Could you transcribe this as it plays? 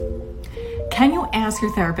Can you ask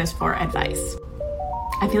your therapist for advice?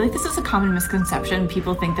 I feel like this is a common misconception.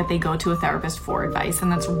 People think that they go to a therapist for advice,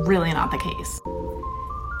 and that's really not the case.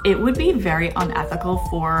 It would be very unethical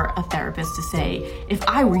for a therapist to say, if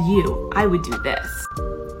I were you, I would do this.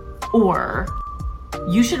 Or,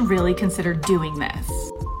 you should really consider doing this.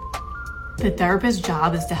 The therapist's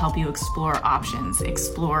job is to help you explore options,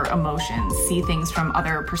 explore emotions, see things from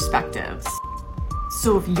other perspectives.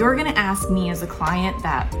 So if you're gonna ask me as a client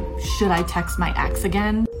that, should I text my ex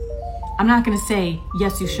again? I'm not gonna say,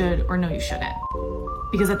 yes, you should, or no, you shouldn't.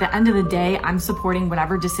 Because at the end of the day, I'm supporting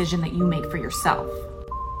whatever decision that you make for yourself.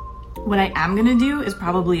 What I am gonna do is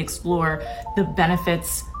probably explore the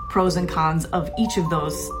benefits, pros and cons of each of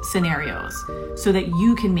those scenarios so that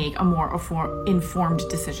you can make a more informed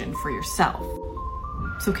decision for yourself.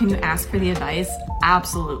 So can you ask for the advice?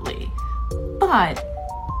 Absolutely. But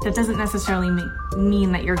that doesn't necessarily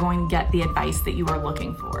mean that you're going to get the advice that you are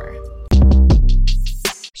looking for.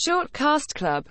 Shortcast Club.